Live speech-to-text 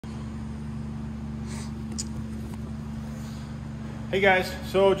Hey guys,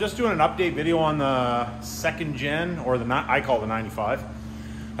 so just doing an update video on the second gen, or I call it the 95.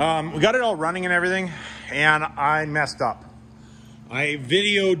 We got it all running and everything, and I messed up. I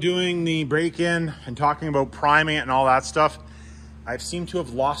video doing the break-in and talking about priming it and all that stuff. I seem to have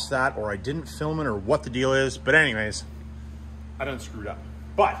lost that, or I didn't film it, or what the deal is. But anyways, I done screwed up.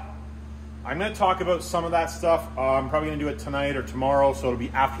 But I'm gonna talk about some of that stuff. I'm probably gonna do it tonight or tomorrow, so it'll be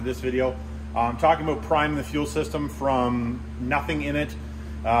after this video. I'm talking about priming the fuel system from nothing in it,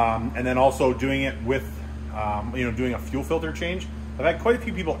 and then also doing it with, doing a fuel filter change. I've had quite a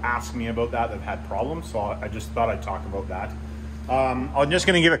few people ask me about that have had problems, so I just thought I'd talk about that. I'm just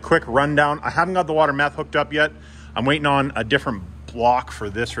gonna give a quick rundown. I haven't got the water meth hooked up yet. I'm waiting on a different block for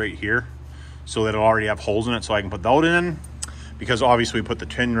this right here, so that it'll already have holes in it, so I can put that in, because obviously we put the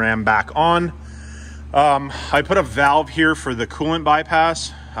twin ram back on. I put a valve here for the coolant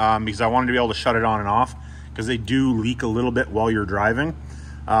bypass, because I wanted to be able to shut it on and off, because they do leak a little bit while you're driving.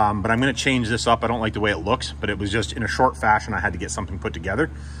 But I'm going to change this up. I don't like the way it looks, but it was just in a short fashion. I had to get something put together.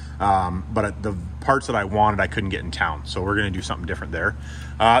 But the parts that I wanted, I couldn't get in town. So we're going to do something different there.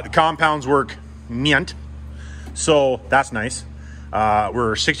 The compounds work mint, so that's nice.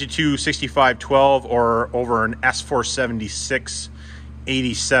 We're 62, 65, 12, or over an S476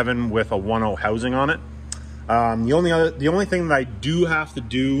 87 with a 1.0 housing on it. The only thing that I do have to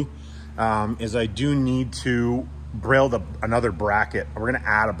do is I do need to braille another bracket. We're going to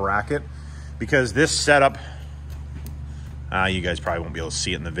add a bracket, because this setup, you guys probably won't be able to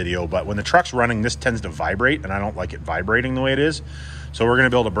see it in the video, but when the truck's running, this tends to vibrate, and I don't like it vibrating the way it is. So we're going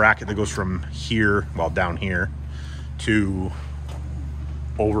to build a bracket that goes from here, well, down here, to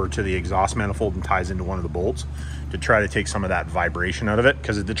over to the exhaust manifold and ties into one of the bolts, to try to take some of that vibration out of it,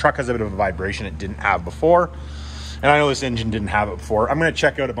 because the truck has a bit of a vibration it didn't have before, and I know this engine didn't have it before. I'm going to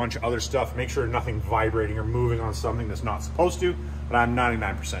check out a bunch of other stuff, make sure nothing's vibrating or moving on something that's not supposed to, but I'm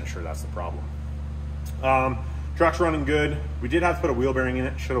 99% sure that's the problem. Truck's running good. We did have to put a wheel bearing in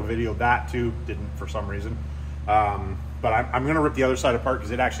it. Should have videoed that too, didn't for some reason. But I'm going to rip the other side apart,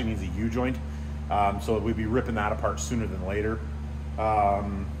 because it actually needs a U-joint, so we'd be ripping that apart sooner than later.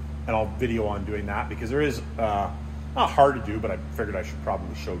 And I'll video on doing that, because there is, not hard to do, but I figured I should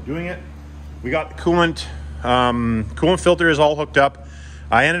probably show doing it. We got the coolant, coolant filter is all hooked up.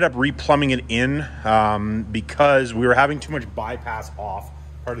 I ended up replumbing it in, because we were having too much bypass off.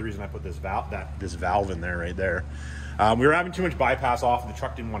 Part of the reason I put this valve in there, right there. We were having too much bypass off, and the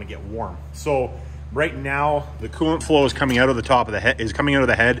truck didn't want to get warm. So right now, the coolant flow is coming out of the top of the head, coming out of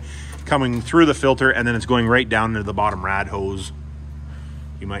the head, coming through the filter, and then it's going right down into the bottom rad hose.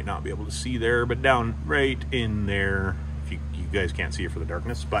 You might not be able to see there, but down right in there, if you guys can't see it for the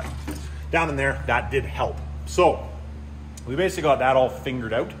darkness, but down in there, that did help. So we basically got that all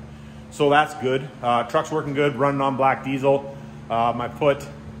fingered out. So that's good. Truck's working good, running on black diesel. I put,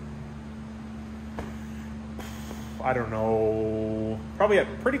 I don't know, probably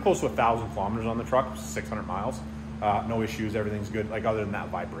at pretty close to 1,000 kilometers on the truck, 600 miles. No issues, everything's good, like other than that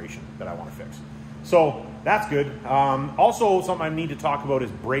vibration that I want to fix. So that's good. Also, something I need to talk about is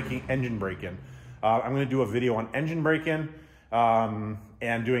engine break-in. I'm going to do a video on engine break-in and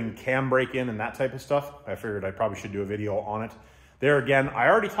doing cam break-in and that type of stuff. I figured I probably should do a video on it. There again, I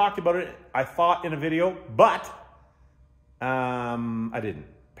already talked about it, I thought, in a video, but I didn't,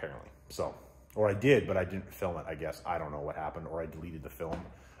 apparently. So, or I did, but I didn't film it, I guess. I don't know what happened, or I deleted the film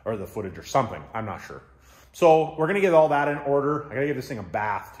or the footage or something. I'm not sure. So we're going to get all that in order. I got to give this thing a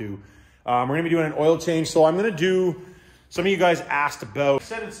bath too. We're going to be doing an oil change. So I'm going to do, some of you guys asked about, I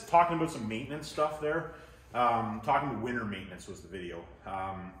said it's talking about some maintenance stuff there. Talking about winter maintenance was the video.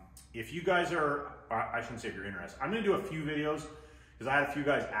 If you guys are, I shouldn't say if you're interested, I'm going to do a few videos, because I had a few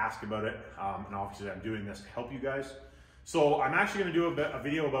guys ask about it. And obviously I'm doing this to help you guys. So I'm actually going to do a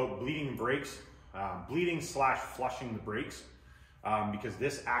video about bleeding brakes, bleeding/flushing the brakes, because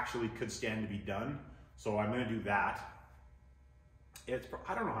this actually could stand to be done. So I'm going to do that.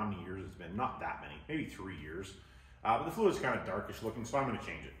 I don't know how many years it's been, not that many, maybe 3 years. But the fluid is kind of darkish looking, so I'm going to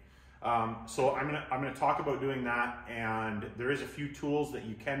change it. So I'm going to talk about doing that, and there is a few tools that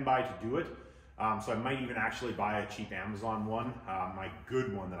you can buy to do it. So I might even actually buy a cheap Amazon one. My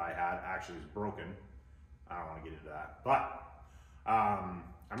good one that I had actually is broken. I don't want to get into that, but I'm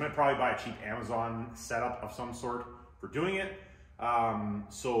going to probably buy a cheap Amazon setup of some sort for doing it,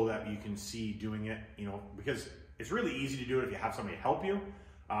 so that you can see doing it, because it's really easy to do it if you have somebody to help you.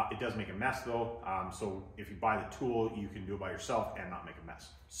 It does make a mess though. So if you buy the tool, you can do it by yourself and not make a mess.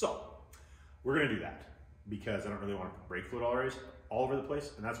 So we're going to do that, because I don't really want to put brake fluid all over the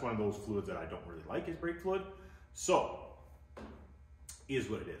place. And that's one of those fluids that I don't really like, is brake fluid. So is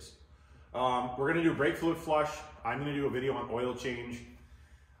what it is. We're gonna do a brake fluid flush. I'm gonna do a video on oil change.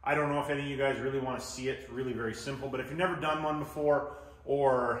 I don't know if any of you guys really want to see it. It's really very simple, but if you've never done one before,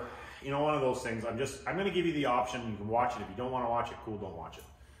 or one of those things, I'm gonna give you the option. You can watch it. If you don't want to watch it, cool, don't watch it.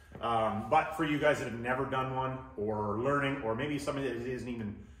 But for you guys that have never done one, or learning, or maybe somebody that isn't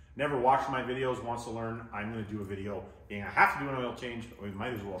even never watched my videos, wants to learn, I'm gonna do a video, and I have to do an oil change. We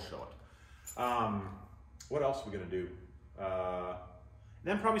might as well show it. What else are we gonna do?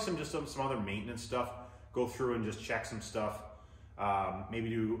 Then probably some other maintenance stuff. Go through and just check some stuff. Maybe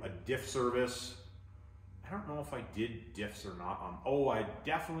do a diff service. I don't know if I did diffs or not.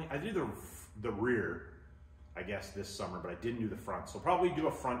 I did the rear, I guess, this summer, but I didn't do the front. So probably do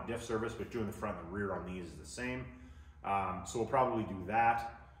a front diff service, but doing the front and the rear on these is the same. So we'll probably do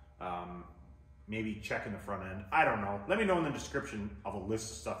that. Maybe checking the front end. I don't know. Let me know in the description of a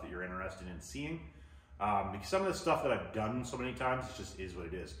list of stuff that you're interested in seeing. Because some of the stuff that I've done so many times, it just is what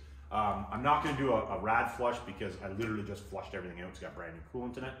it is. I'm not going to do a rad flush because I literally just flushed everything out. It's got brand new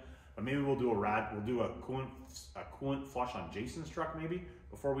coolant in it. But maybe we'll do a coolant flush on Jason's truck maybe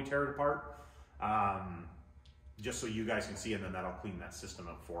before we tear it apart. Just so you guys can see, and then that'll clean that system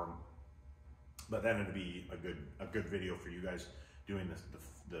up for him. But then it'll be a good video for you guys doing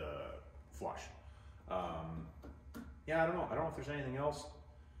the flush. Yeah, I don't know. I don't know if there's anything else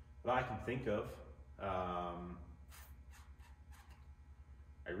that I can think of.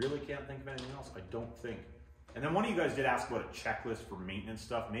 I really can't think of anything else. I don't think. And then one of you guys did ask about a checklist for maintenance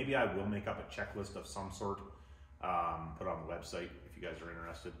stuff. Maybe I will make up a checklist of some sort, put it on the website if you guys are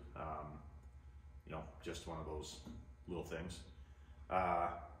interested. Just one of those little things.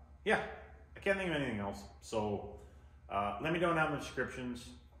 Yeah, I can't think of anything else. So let me know down in the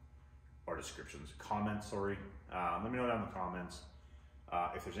comments, sorry. Let me know down in the comments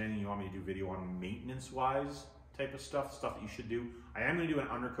if there's anything you want me to do video on maintenance-wise type of stuff that you should do. I am going to do an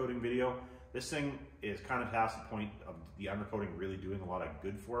undercoating video. This thing is kind of past the point of the undercoating really doing a lot of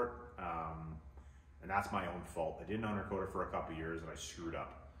good for it. And that's my own fault. I didn't undercoat it for a couple of years and I screwed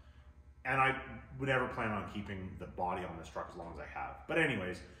up. And I would never plan on keeping the body on this truck as long as I have. But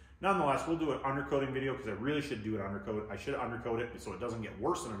anyways, nonetheless, we'll do an undercoating video because I really should do an undercoat. I should undercoat it so it doesn't get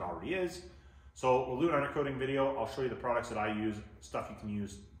worse than it already is. So we'll do an undercoating video. I'll show you the products that I use, stuff you can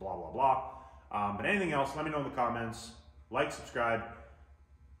use, blah, blah, blah. But anything else, let me know in the comments. Like, subscribe,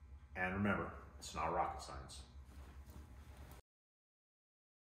 and remember, it's not rocket science.